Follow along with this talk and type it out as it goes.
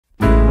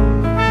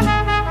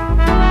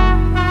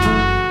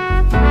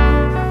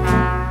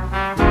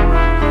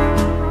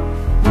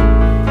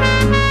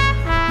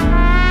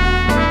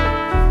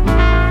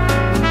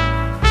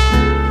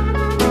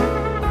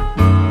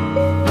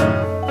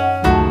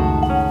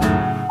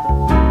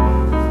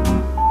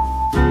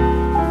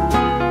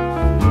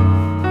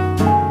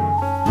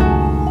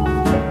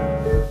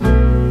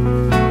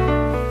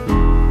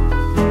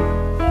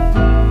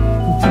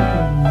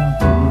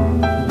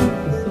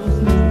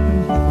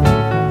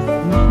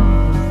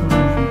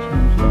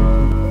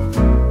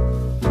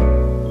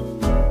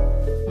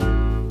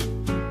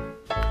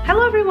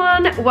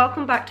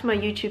welcome back to my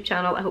YouTube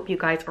channel. I hope you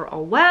guys are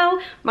all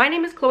well. My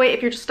name is Chloe.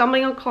 If you're just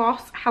stumbling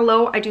across,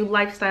 hello, I do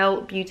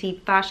lifestyle,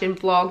 beauty, fashion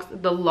vlogs,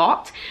 the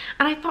lot.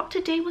 And I thought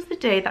today was the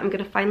day that I'm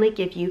gonna finally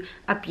give you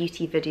a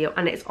beauty video,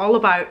 and it's all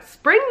about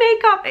spring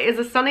makeup. It is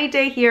a sunny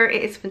day here.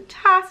 It is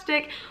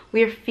fantastic.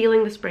 We are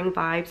feeling the spring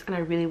vibes, and I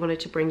really wanted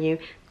to bring you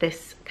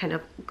this kind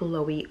of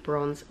glowy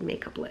bronze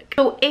makeup look.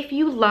 So if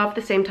you love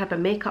the same type of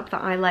makeup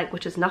that I like,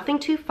 which is nothing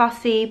too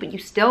fussy, but you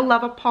still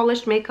love a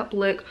polished makeup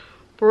look,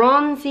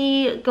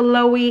 bronzy,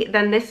 glowy,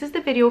 then this is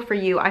the video for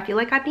you. I feel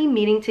like I've been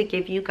meaning to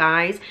give you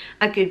guys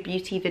a good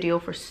beauty video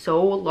for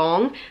so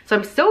long. So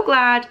I'm so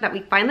glad that we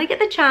finally get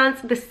the chance.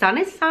 The sun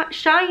is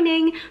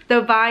shining,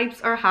 the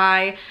vibes are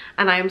high,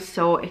 and I am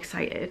so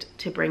excited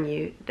to bring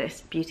you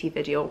this beauty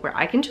video where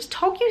I can just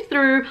talk you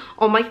through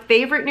all my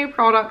favorite new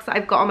products that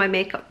I've got on my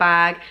makeup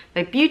bag,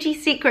 my beauty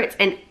secrets,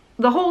 and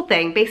the whole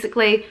thing,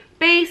 basically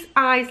base,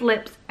 eyes,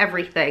 lips,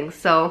 everything.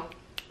 So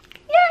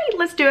yay,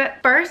 let's do it.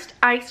 First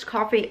iced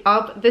coffee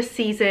of the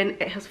season.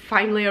 It has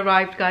finally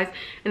arrived, guys,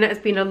 and it has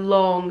been a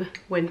long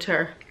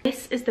winter.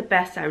 This is the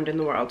best sound in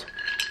the world.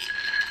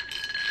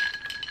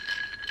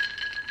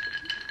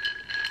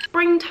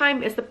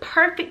 Springtime is the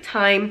perfect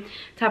time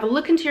to have a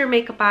look into your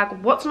makeup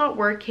bag. What's not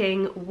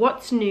working?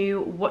 What's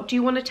new? What do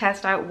you want to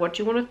test out? What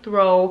do you want to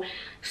throw?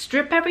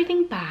 Strip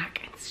everything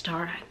back and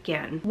start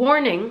again.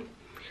 Warning,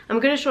 I'm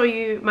going to show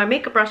you my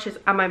makeup brushes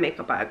and my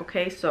makeup bag,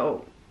 okay?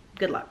 So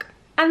good luck.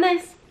 And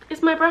this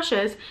is my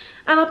brushes,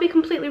 and I'll be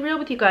completely real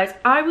with you guys.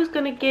 I was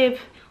gonna give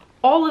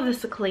all of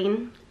this a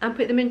clean and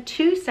put them in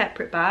two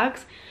separate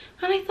bags,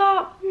 and I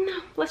thought,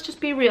 no, let's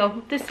just be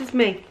real. This is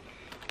me.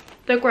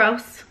 They're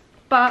gross,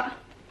 but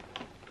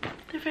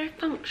they're very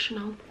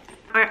functional.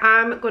 I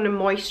am going to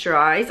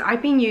moisturize.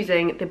 I've been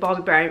using the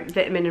Bobbi Brown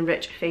Vitamin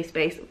Enriched Face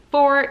Base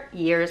for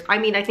years. I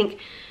mean, I think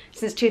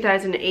since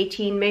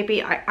 2018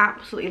 maybe. I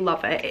absolutely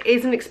love it. It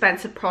is an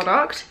expensive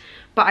product,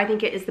 but I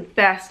think it is the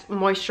best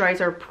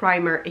moisturizer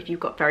primer if you've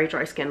got very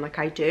dry skin like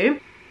I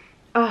do.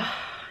 Oh,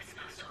 it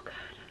smells so good.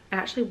 I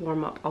actually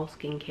warm up all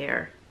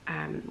skincare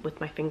with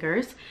my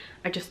fingers.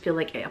 I just feel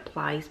like it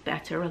applies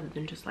better rather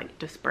than just like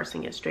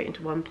dispersing it straight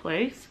into one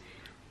place.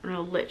 And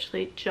I'll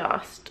literally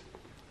just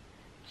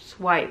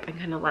swipe and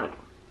kind of like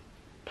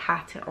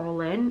pat it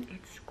all in.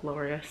 It's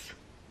glorious.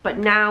 But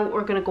now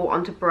we're gonna go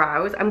on to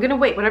brows. I'm gonna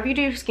wait, whenever you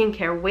do your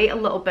skincare, wait a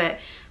little bit,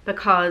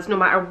 because no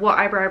matter what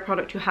eyebrow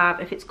product you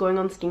have, if it's going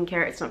on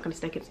skincare, it's not gonna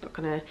stick, it's not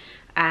gonna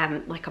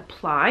like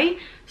apply.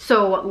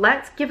 So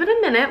let's give it a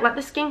minute, let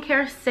the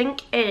skincare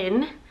sink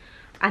in,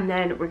 and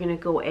then we're gonna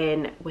go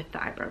in with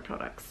the eyebrow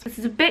products. This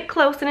is a bit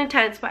close and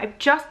intense, but I've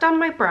just done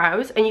my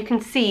brows, and you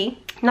can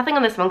see nothing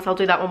on this one, so I'll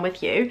do that one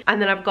with you. And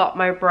then I've got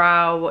my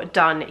brow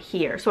done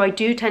here. So I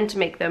do tend to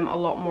make them a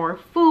lot more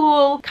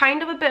full,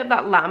 kind of a bit of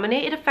that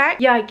laminated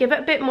effect. Yeah, I give it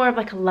a bit more of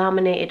like a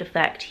laminated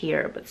effect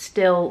here, but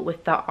still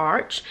with that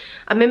arch.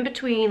 I'm in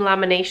between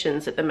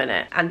laminations at the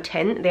minute and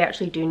tint. They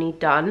actually do need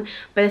done,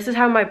 but this is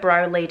how my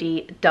brow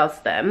lady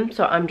does them.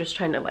 So I'm just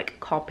trying to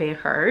like copy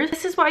hers.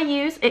 This is what I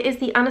use. It is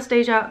the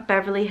Anastasia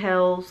Beverly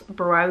Hills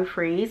Brow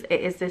Freeze. It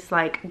is this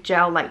like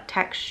gel-like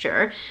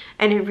texture,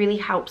 and it really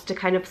helps to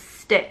kind of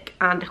stick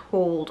and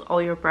hold all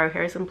your brow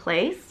hairs in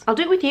place. I'll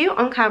do it with you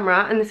on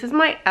camera, and this is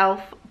my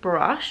e.l.f.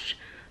 brush,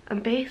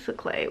 and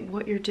basically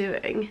what you're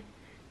doing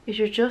is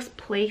you're just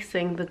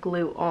placing the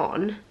glue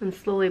on and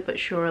slowly but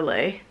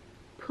surely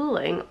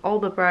pulling all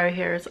the brow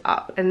hairs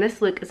up. And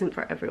this look isn't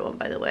for everyone,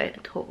 by the way.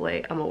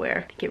 Totally, I'm aware.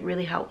 I think it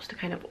really helps to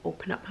kind of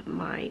open up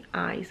my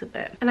eyes a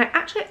bit. And I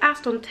actually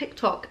asked on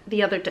TikTok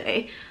the other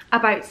day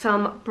about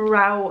some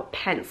brow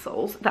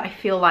pencils that I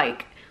feel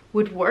like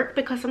would work,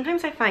 because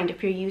sometimes I find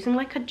if you're using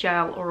like a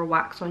gel or a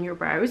wax on your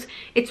brows,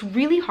 it's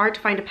really hard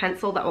to find a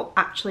pencil that will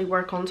actually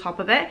work on top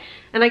of it.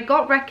 And I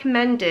got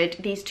recommended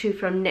these two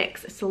from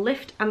NYX. It's the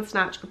Lift and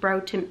Snatch Brow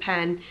Tint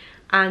Pen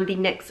and the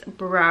NYX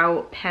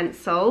Brow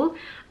Pencil.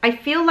 I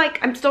feel like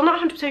I'm still not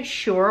 100%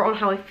 sure on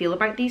how I feel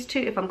about these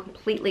two, if I'm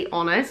completely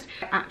honest.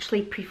 I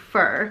actually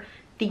prefer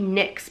the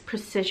NYX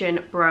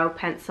Precision Brow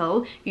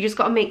Pencil. You just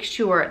got to make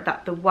sure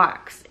that the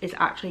wax is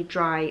actually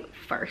dry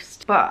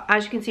first. But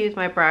as you can see with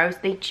my brows,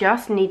 they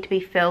just need to be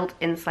filled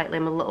in slightly.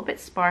 I'm a little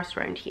bit sparse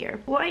around here.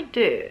 What I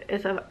do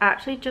is I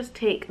actually just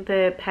take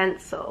the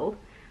pencil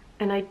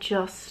and I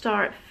just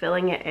start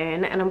filling it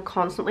in, and I'm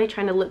constantly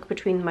trying to look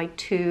between my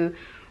two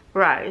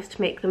brows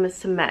to make them as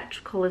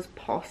symmetrical as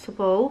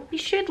possible. You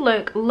should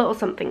look a little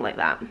something like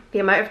that. The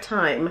amount of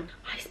time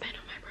I spend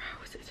on my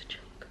brows is a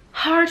joke.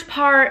 Hard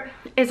part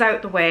is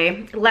out the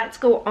way. Let's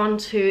go on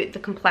to the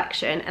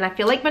complexion, and I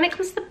feel like when it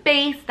comes to the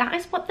base, that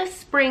is what the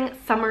spring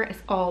summer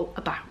is all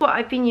about. What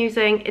I've been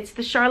using, it's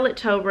the Charlotte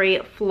Tilbury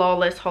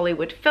Flawless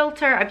Hollywood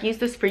Filter. I've used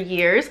this for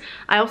years.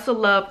 I also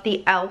love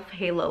the e.l.f.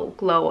 Halo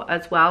Glow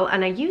as well,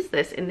 and I use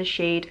this in the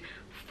shade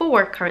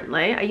 4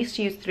 currently. I used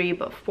to use 3,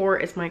 but 4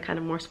 is my kind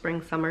of more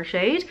spring summer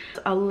shade.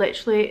 I'll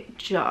literally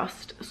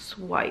just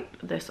swipe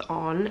this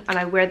on, and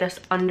I wear this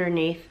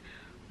underneath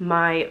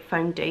my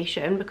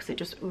foundation because it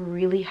just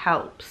really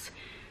helps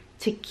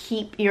to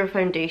keep your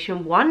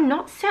foundation, one,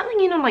 not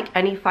settling in on like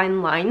any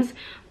fine lines,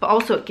 but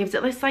also it gives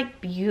it this like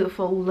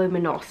beautiful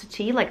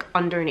luminosity like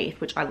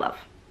underneath, which I love.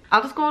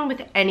 I'll just go on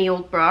with any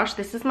old brush.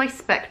 This is my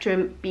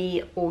Spectrum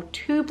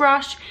B02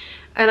 brush,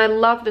 and I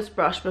love this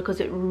brush because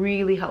it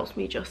really helps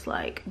me just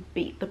like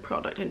beat the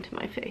product into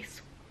my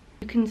face.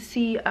 You can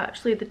see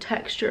actually the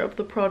texture of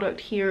the product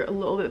here a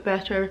little bit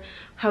better,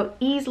 how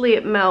easily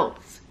it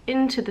melts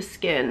into the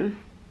skin,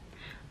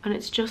 and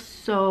it's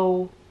just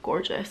so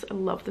gorgeous. I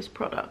love this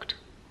product.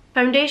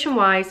 Foundation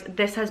wise,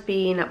 this has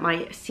been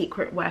my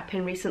secret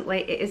weapon recently.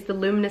 It is the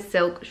Luminous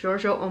Silk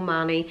Giorgio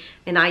Armani,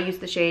 and I use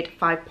the shade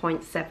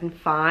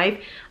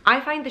 5.75.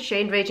 I find the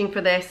shade ranging for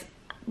this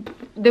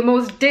the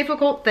most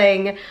difficult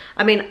thing.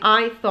 I mean,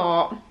 I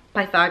thought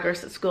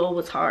Pythagoras at school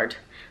was hard.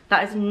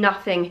 That is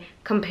nothing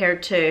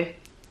compared to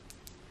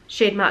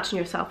shade matching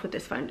yourself with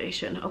this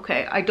foundation.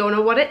 Okay, I don't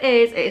know what it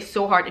is. It is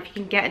so hard. If you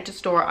can get into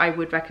store, I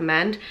would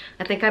recommend.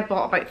 I think I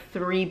bought about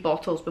 3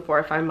 bottles before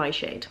I found my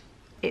shade.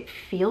 It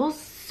feels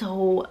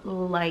so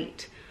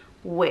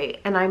lightweight,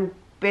 and I'm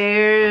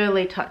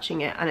barely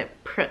touching it, and it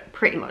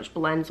pretty much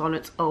blends on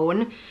its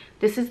own.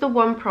 This is the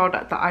one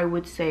product that I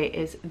would say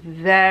is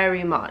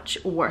very much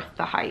worth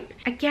the hype.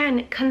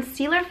 Again,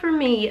 concealer for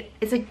me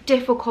is a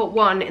difficult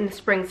one in the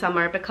spring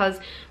summer, because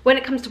when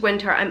it comes to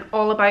winter, I'm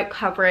all about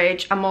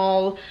coverage. I'm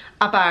all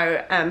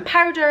about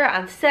powder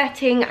and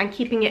setting and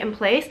keeping it in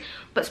place.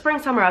 But spring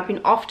summer, I've been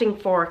opting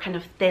for kind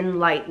of thin,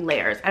 light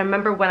layers. I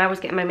remember when I was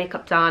getting my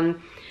makeup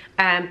done,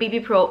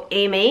 BB Pro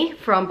Amy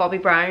from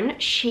Bobbi Brown,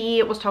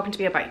 she was talking to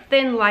me about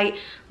thin light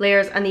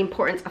layers and the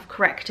importance of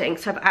correcting.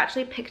 So I've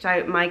actually picked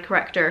out my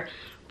corrector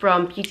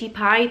from Beauty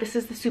Pie. This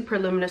is the super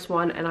luminous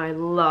one, and I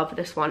love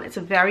this one. It's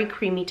a very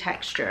creamy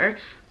texture.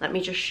 Let me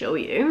just show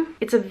you.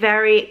 It's a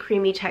very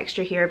creamy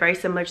texture here, very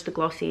similar to the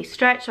Glossy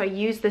Stretch. So I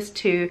use this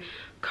to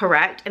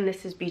correct, and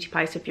this is Beauty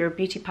Pie. So if you're a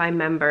Beauty Pie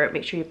member,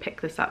 make sure you pick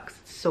this up because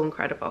it's so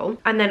incredible.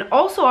 And then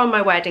also on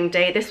my wedding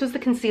day, this was the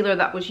concealer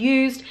that was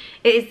used.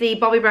 It is the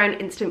Bobbi Brown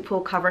Instant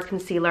Full Cover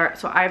Concealer.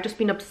 So I've just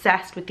been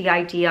obsessed with the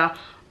idea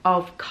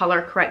of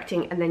color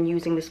correcting and then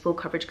using this full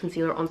coverage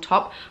concealer on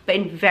top, but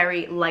in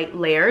very light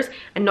layers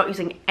and not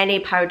using any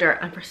powder,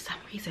 and for some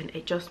reason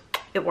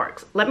it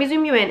works. Let me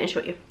zoom you in and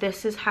show you.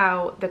 This is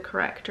how the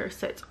corrector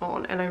sits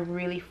on, and I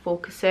really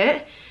focus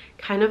it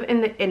kind of in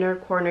the inner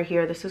corner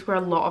here. This is where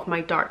a lot of my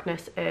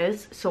darkness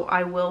is, so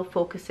I will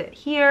focus it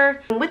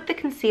here. And with the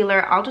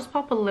concealer, I'll just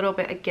pop a little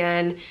bit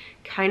again,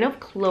 kind of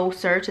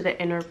closer to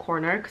the inner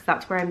corner, because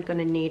that's where I'm going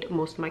to need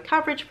most of my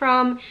coverage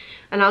from.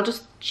 And I'll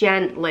just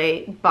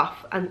gently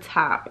buff and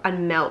tap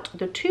and melt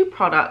the two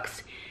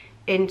products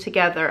in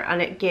together,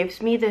 and it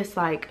gives me this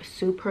like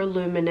super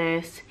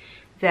luminous,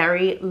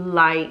 very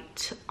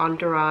light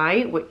under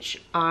eye,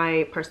 which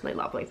I personally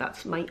love. Like,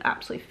 that's my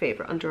absolute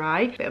favorite under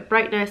eye. Bit of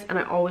brightness, and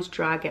I always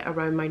drag it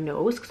around my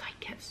nose because I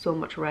get so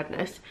much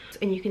redness.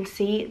 And you can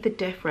see the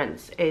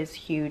difference is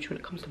huge when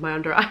it comes to my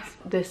under eyes.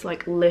 This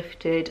like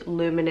lifted,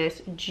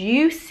 luminous,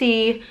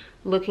 juicy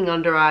looking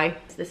under eye.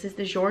 This is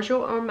the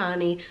Giorgio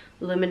Armani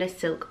Luminous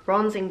Silk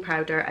Bronzing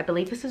Powder. I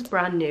believe this is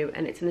brand new,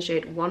 and it's in the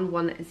shade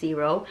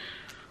 110.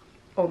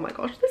 Oh my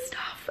gosh,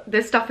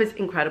 this stuff is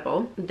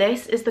incredible.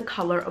 This is the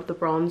color of the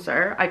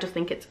bronzer. I just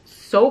think it's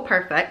so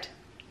perfect,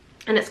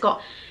 and it's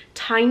got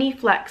tiny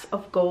flecks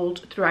of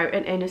gold throughout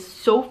it, and it's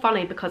so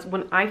funny because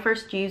when I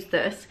first used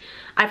this,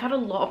 I've had a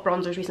lot of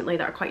bronzers recently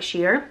that are quite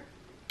sheer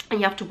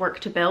and you have to work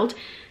to build.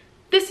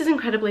 This is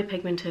incredibly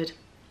pigmented.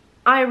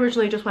 I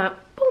originally just went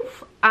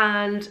poof,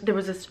 and there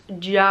was this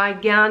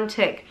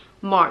gigantic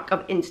mark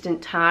of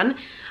instant tan,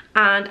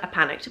 and I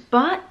panicked.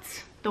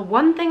 But the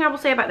one thing I will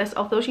say about this,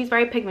 although she's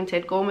very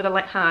pigmented, going with a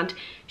light hand,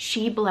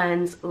 she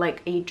blends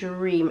like a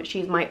dream.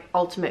 She's my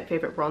ultimate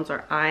favorite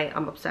bronzer. I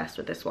am obsessed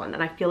with this one,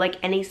 and I feel like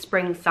any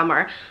spring,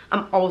 summer,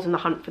 I'm always in the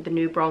hunt for the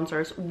new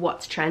bronzers.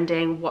 What's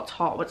trending, what's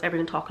hot, what's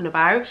everyone talking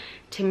about.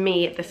 To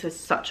me, this is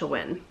such a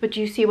win. But do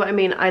you see what I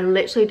mean? I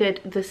literally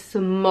did the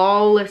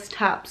smallest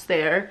taps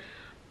there,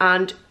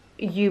 and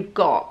you've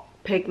got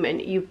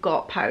pigment, you've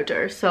got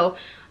powder. So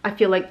I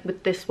feel like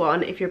with this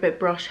one, if you're a bit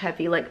brush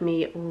heavy like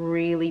me,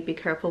 really be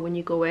careful when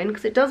you go in,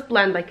 because it does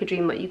blend like a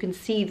dream. Like you can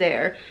see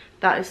there,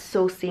 that is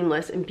so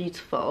seamless and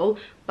beautiful,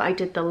 but I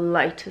did the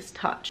lightest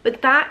touch.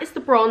 But that is the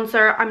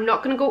bronzer. I'm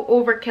not going to go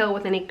overkill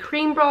with any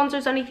cream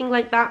bronzers or anything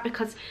like that,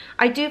 because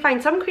I do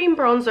find some cream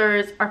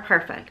bronzers are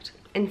perfect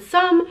and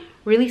some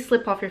really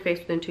slip off your face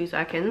within 2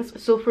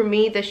 seconds. So for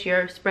me this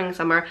year, spring,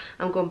 summer,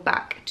 I'm going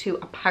back to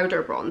a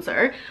powder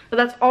bronzer. But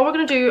that's all we're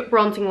going to do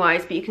bronzing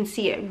wise, but you can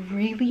see it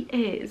really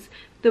is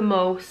the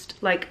most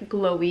like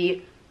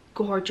glowy,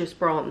 gorgeous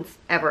bronze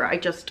ever. I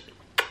just,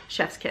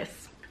 chef's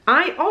kiss.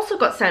 I also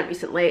got sent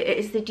recently, it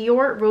is the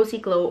Dior Rosy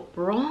Glow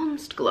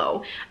Bronzed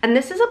Glow, and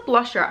this is a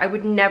blusher I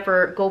would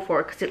never go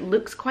for because it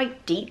looks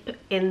quite deep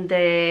in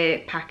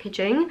the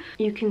packaging.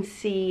 You can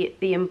see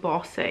the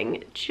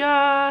embossing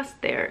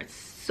just there. It's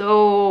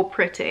so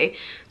pretty.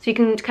 So you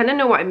can kind of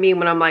know what I mean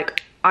when I'm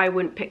like, I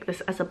wouldn't pick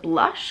this as a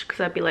blush, because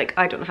I'd be like,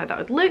 I don't know how that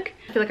would look.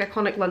 I feel like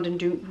Iconic London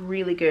do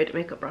really good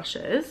makeup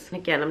brushes. And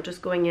again, I'm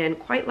just going in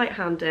quite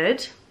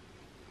light-handed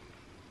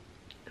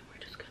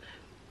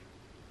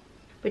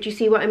but you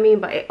see what I mean?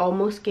 But it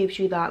almost gives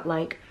you that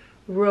like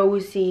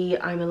rosy,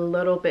 I'm a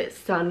little bit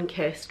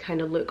sun-kissed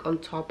kind of look on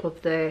top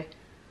of the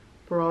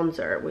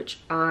bronzer, which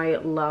I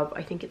love.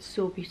 I think it's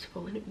so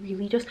beautiful, and it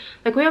really just,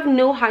 like, we have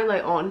no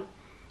highlight on.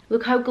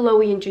 Look how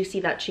glowy and juicy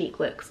that cheek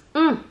looks.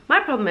 My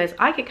problem is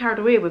I get carried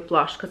away with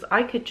blush because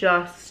I could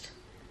just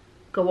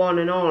go on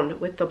and on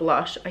with the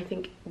blush. I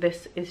think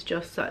this is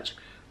just such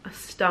a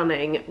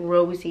stunning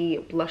rosy,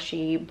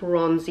 blushy,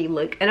 bronzy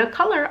look in a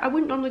color I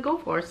wouldn't normally go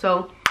for.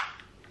 So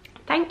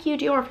thank you,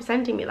 Dior, for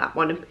sending me that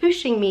one and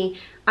pushing me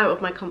out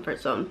of my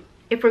comfort zone.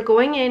 If we're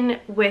going in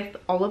with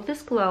all of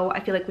this glow, I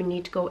feel like we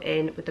need to go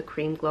in with the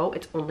cream glow.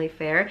 It's only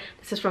fair.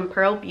 This is from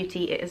Pearl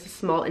Beauty. It is a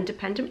small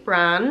independent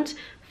brand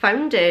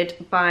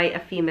founded by a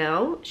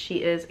female.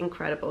 She is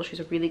incredible. She's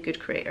a really good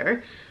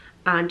creator.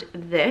 And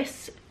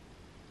this,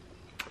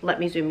 let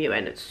me zoom you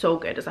in. It's so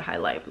good as a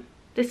highlight.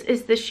 This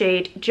is the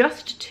shade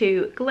Just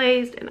Too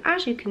Glazed. And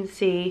as you can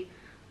see,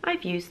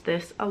 I've used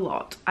this a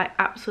lot. I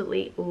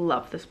absolutely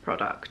love this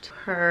product.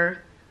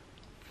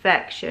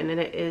 Perfection. And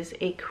it is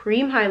a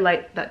cream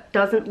highlight that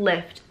doesn't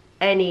lift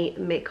any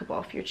makeup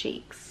off your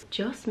cheeks.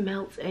 Just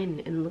melts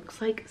in and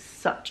looks like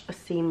such a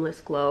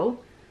seamless glow.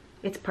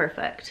 It's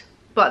perfect.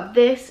 But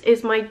this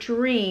is my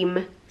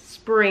dream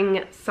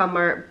spring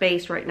summer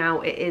base right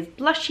now. It is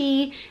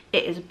blushy,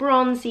 it is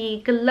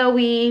bronzy,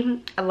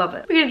 glowy. I love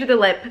it. We're gonna do the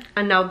lip,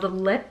 and now the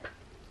lip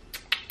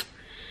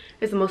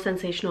is the most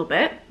sensational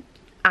bit.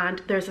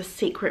 And there's a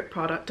secret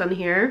product on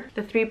here.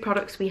 The three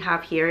products we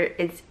have here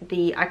is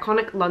the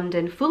iconic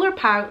London Fuller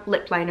Pow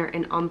lip liner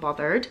in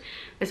Unbothered,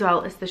 as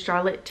well as the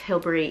Charlotte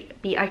Tilbury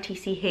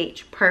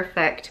BITCH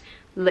Perfect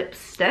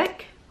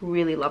lipstick.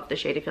 Really love the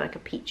shade. I feel like a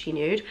peachy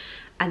nude.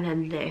 And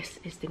then this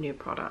is the new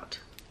product.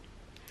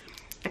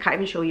 I can't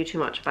even show you too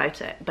much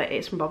about it, but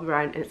it's from Bobbi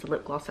Brown and it's a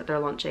lip gloss that they're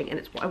launching, and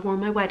it's what I wore on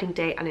my wedding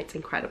day, and it's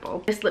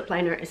incredible. This lip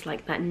liner is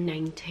like that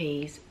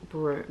 90s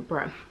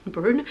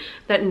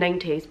that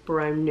 90s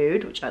brown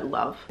nude, which I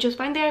love. I just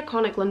find the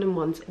iconic London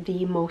ones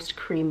the most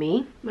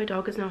creamy. My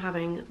dog is now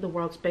having the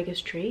world's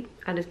biggest treat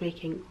and is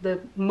making the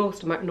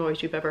most amount of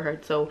noise you've ever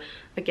heard. So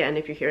again,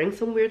 if you're hearing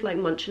some weird like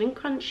munching and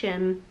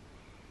crunching,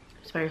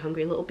 it's a very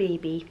hungry little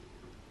baby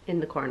in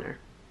the corner.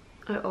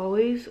 I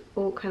always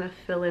kind of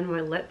fill in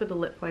my lip with a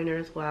lip liner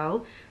as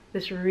well.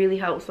 This really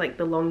helps like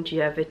the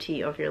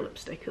longevity of your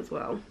lipstick as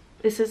well.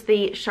 This is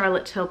the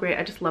Charlotte Tilbury.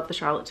 I just love the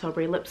Charlotte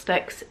Tilbury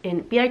lipsticks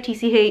in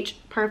BITCH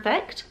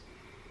Perfect.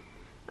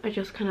 I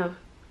just kind of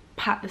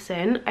pat this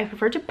in. I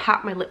prefer to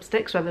pat my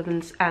lipsticks rather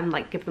than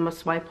like give them a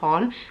swipe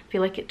on. I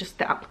feel like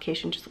the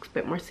application just looks a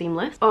bit more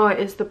seamless. Oh, it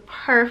is the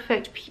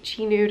perfect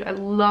peachy nude. I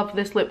love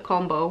this lip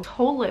combo. This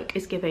whole look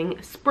is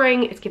giving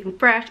spring, it's giving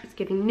fresh, it's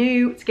giving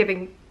new, it's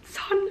giving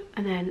sun.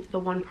 And then the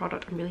one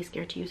product I'm really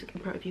scared to use it in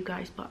front of you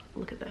guys, but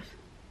look at this.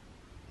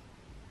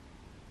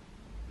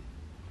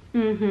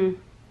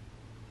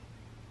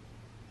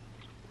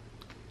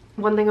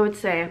 One thing I would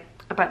say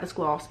about this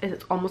gloss is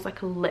it's almost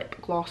like a lip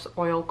gloss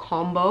oil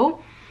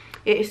combo.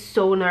 It is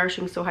so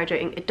nourishing, so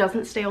hydrating. It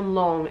doesn't stay on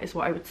long is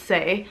what I would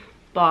say,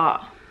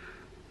 but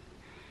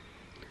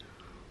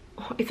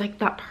it's like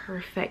that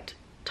perfect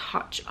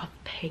touch of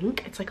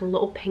pink. It's like a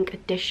little pink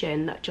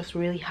addition that just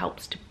really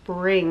helps to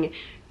bring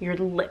your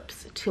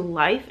lips to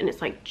life, and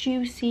it's like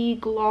juicy,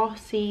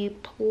 glossy,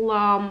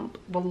 plump,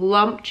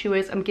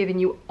 voluptuous. I'm giving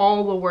you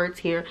all the words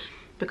here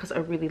because I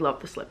really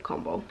love this lip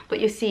combo. But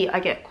you see, I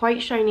get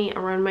quite shiny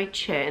around my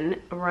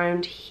chin,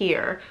 around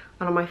here,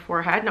 and on my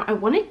forehead. Now I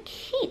want to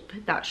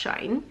keep that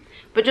shine,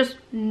 but just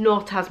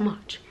not as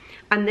much.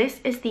 And this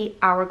is the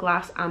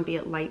Hourglass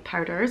Ambient Light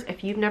Powders.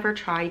 If you've never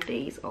tried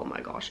these, oh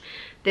my gosh.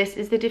 This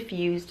is the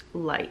diffused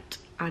light,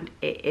 and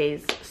it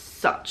is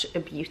such a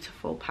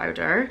beautiful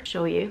powder.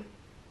 Show you.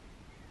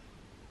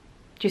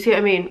 Do you see what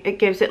I mean? It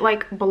gives it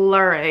like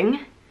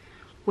blurring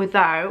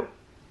without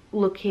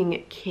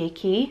looking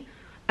cakey.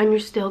 And you're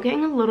still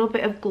getting a little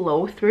bit of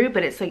glow through,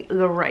 but it's like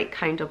the right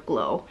kind of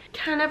glow.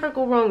 Can never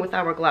go wrong with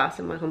Hourglass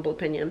in my humble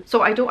opinion.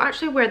 So I don't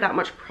actually wear that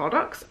much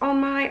products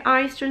on my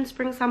eyes during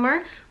spring,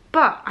 summer,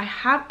 but I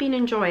have been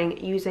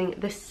enjoying using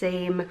the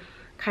same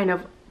kind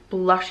of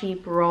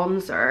blushy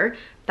bronzer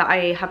that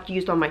I have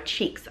used on my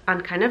cheeks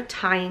and kind of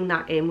tying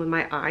that in with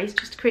my eyes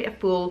just to create a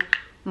full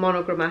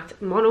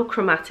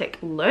monochromatic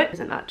look.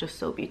 Isn't that just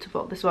so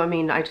beautiful? This is what I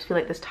mean. I just feel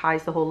like this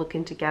ties the whole look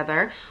in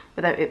together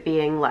without it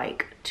being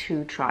like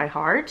too try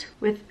hard.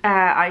 With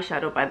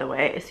eyeshadow, by the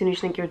way, as soon as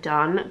you think you're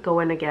done, go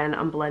in again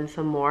and blend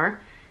some more,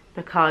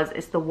 because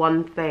it's the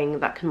one thing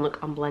that can look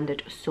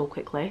unblended so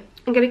quickly.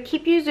 I'm going to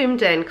keep you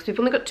zoomed in because we've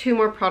only got 2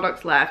 more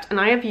products left,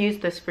 and I have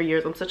used this for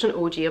years. I'm such an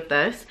OG of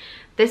this.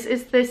 This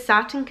is the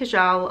Satin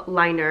Kajal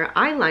Liner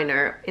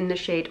Eyeliner in the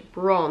shade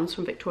Bronze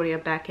from Victoria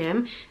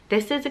Beckham.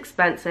 This is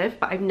expensive,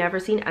 but I've never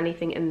seen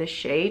anything in this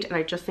shade, and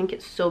I just think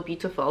it's so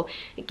beautiful.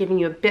 It's giving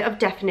you a bit of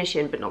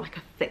definition, but not like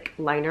a thick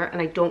liner, and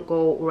I don't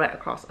go right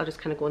across. I'll just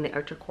kind of go in the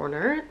outer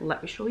corner.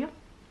 Let me show you.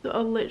 So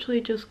I'll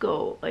literally just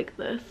go like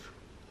this.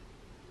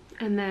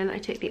 And then I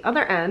take the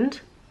other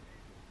end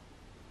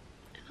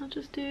and I'll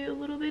just do a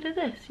little bit of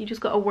this. You just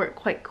got to work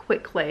quite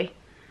quickly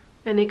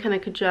any kind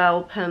of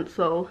gel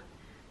pencil,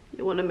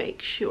 you want to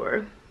make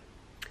sure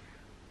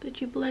that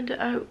you blend it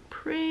out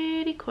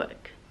pretty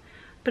quick.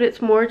 But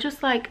it's more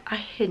just like a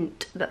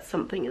hint that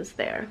something is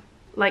there.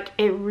 Like,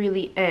 it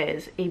really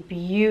is a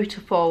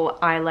beautiful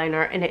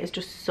eyeliner, and it is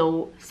just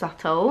so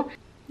subtle.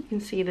 You can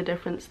see the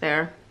difference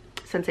there.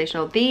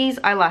 Sensational. These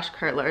eyelash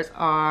curlers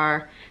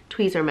are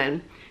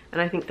Tweezerman,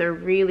 and I think they're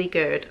really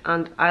good.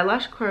 And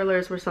eyelash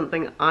curlers were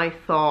something I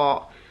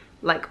thought,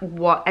 like,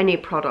 what any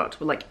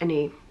product, like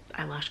any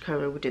eyelash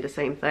curler would do the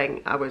same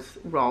thing. I was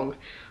wrong.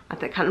 I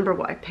can't remember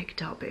what I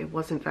picked up, but it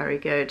wasn't very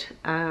good.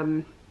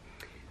 And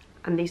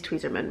these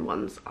Tweezerman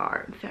ones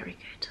are very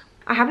good.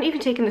 I haven't even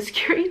taken the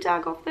security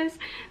tag off this.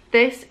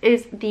 This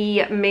is the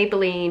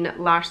Maybelline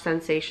Lash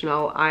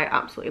Sensational. I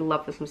absolutely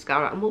love this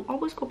mascara and will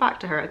always go back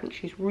to her. I think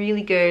she's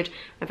really good,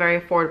 a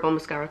very affordable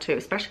mascara too,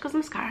 especially because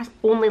mascaras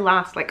only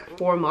last like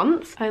 4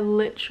 months. I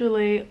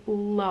literally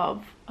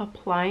love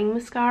applying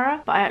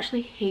mascara, but I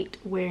actually hate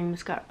wearing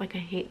mascara. Like, I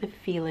hate the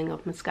feeling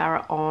of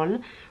mascara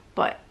on,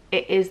 but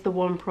it is the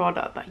one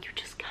product that you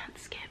just can't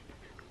skip.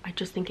 I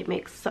just think it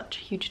makes such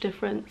a huge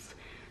difference.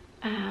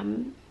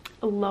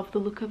 I love the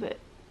look of it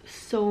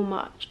so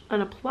much,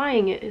 and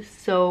applying it is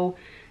so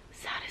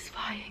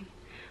satisfying.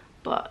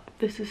 But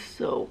this is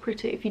so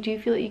pretty. If you do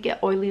feel like you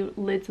get oily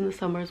lids in the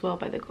summer as well,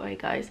 by the way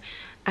guys,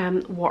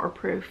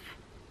 waterproof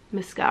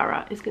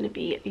mascara is going to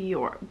be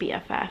your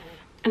BFF.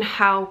 And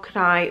how could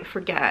I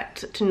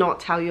forget to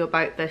not tell you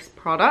about this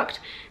product?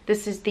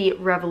 This is the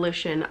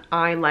Revolution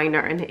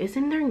eyeliner, and it is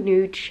in their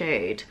nude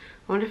shade.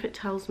 I wonder if it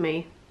tells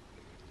me.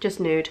 Just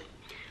nude.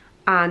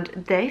 And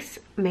this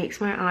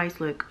makes my eyes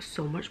look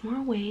so much more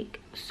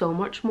awake, so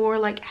much more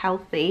like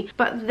healthy.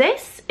 But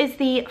this is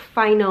the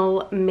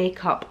final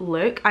makeup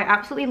look. I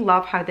absolutely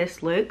love how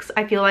this looks.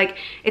 I feel like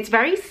it's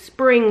very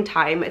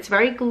springtime. It's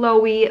very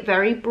glowy,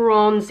 very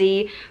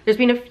bronzy. There's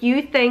been a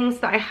few things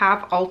that I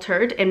have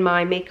altered in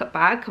my makeup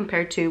bag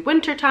compared to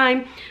winter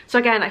time. So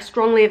again, I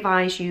strongly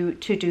advise you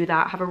to do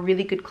that. Have a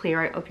really good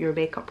clear out of your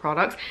makeup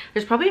products.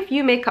 There's probably a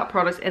few makeup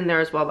products in there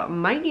as well that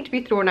might need to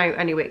be thrown out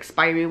anyway,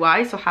 expiry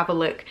wise. So have a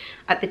look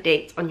at the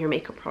dates on your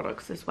makeup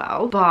products as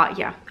well. But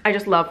yeah, I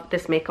just love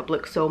this makeup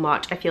look so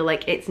much. I feel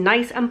like it's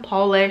nice and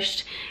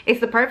polished.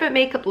 It's the perfect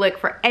makeup look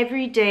for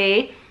every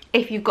day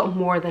if you've got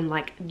more than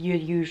like your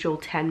usual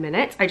 10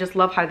 minutes. I just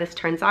love how this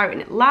turns out, and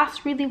it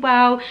lasts really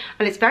well,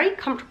 and it's very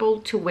comfortable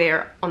to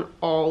wear on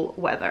all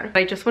weather.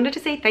 I just wanted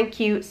to say thank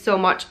you so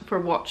much for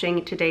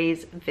watching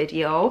today's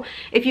video.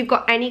 If you've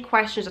got any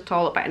questions at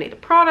all about any of the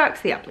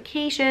products, the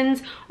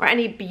applications, or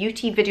any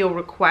beauty video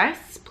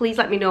requests, please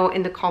let me know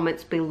in the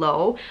comments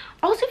below.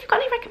 Also, if you've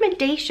got any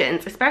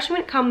recommendations, especially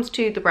when it comes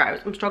to the brows,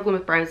 I'm struggling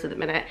with brows at the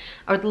minute,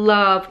 I would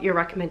love your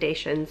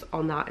recommendations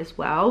on that as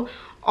well.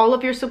 All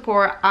of your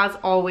support, as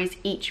always,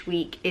 each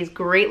week is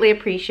greatly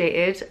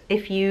appreciated.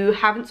 If you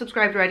haven't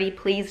subscribed already,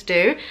 please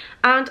do.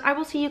 And I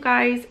will see you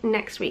guys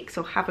next week.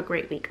 So have a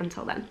great week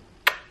until then.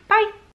 Bye.